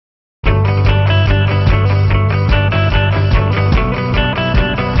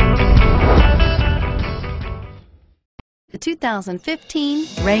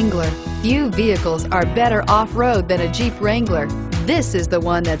2015 Wrangler. Few vehicles are better off-road than a Jeep Wrangler. This is the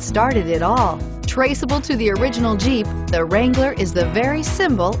one that started it all. Traceable to the original Jeep, the Wrangler is the very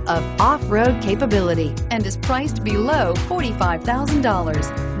symbol of off-road capability and is priced below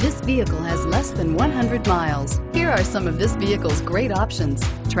 $45,000. This vehicle has less than 100 miles. Here are some of this vehicle's great options: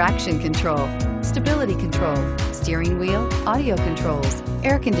 traction control, stability control, steering wheel audio controls,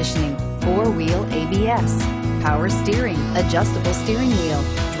 air conditioning, four-wheel ABS, power steering, adjustable steering wheel,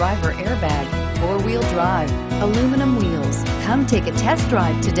 driver airbag, four-wheel drive, aluminum wheels. Come take a test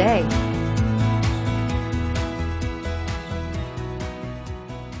drive today.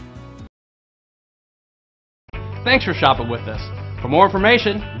 Thanks for shopping with us. For more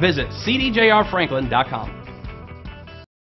information, visit cdjrfranklin.com.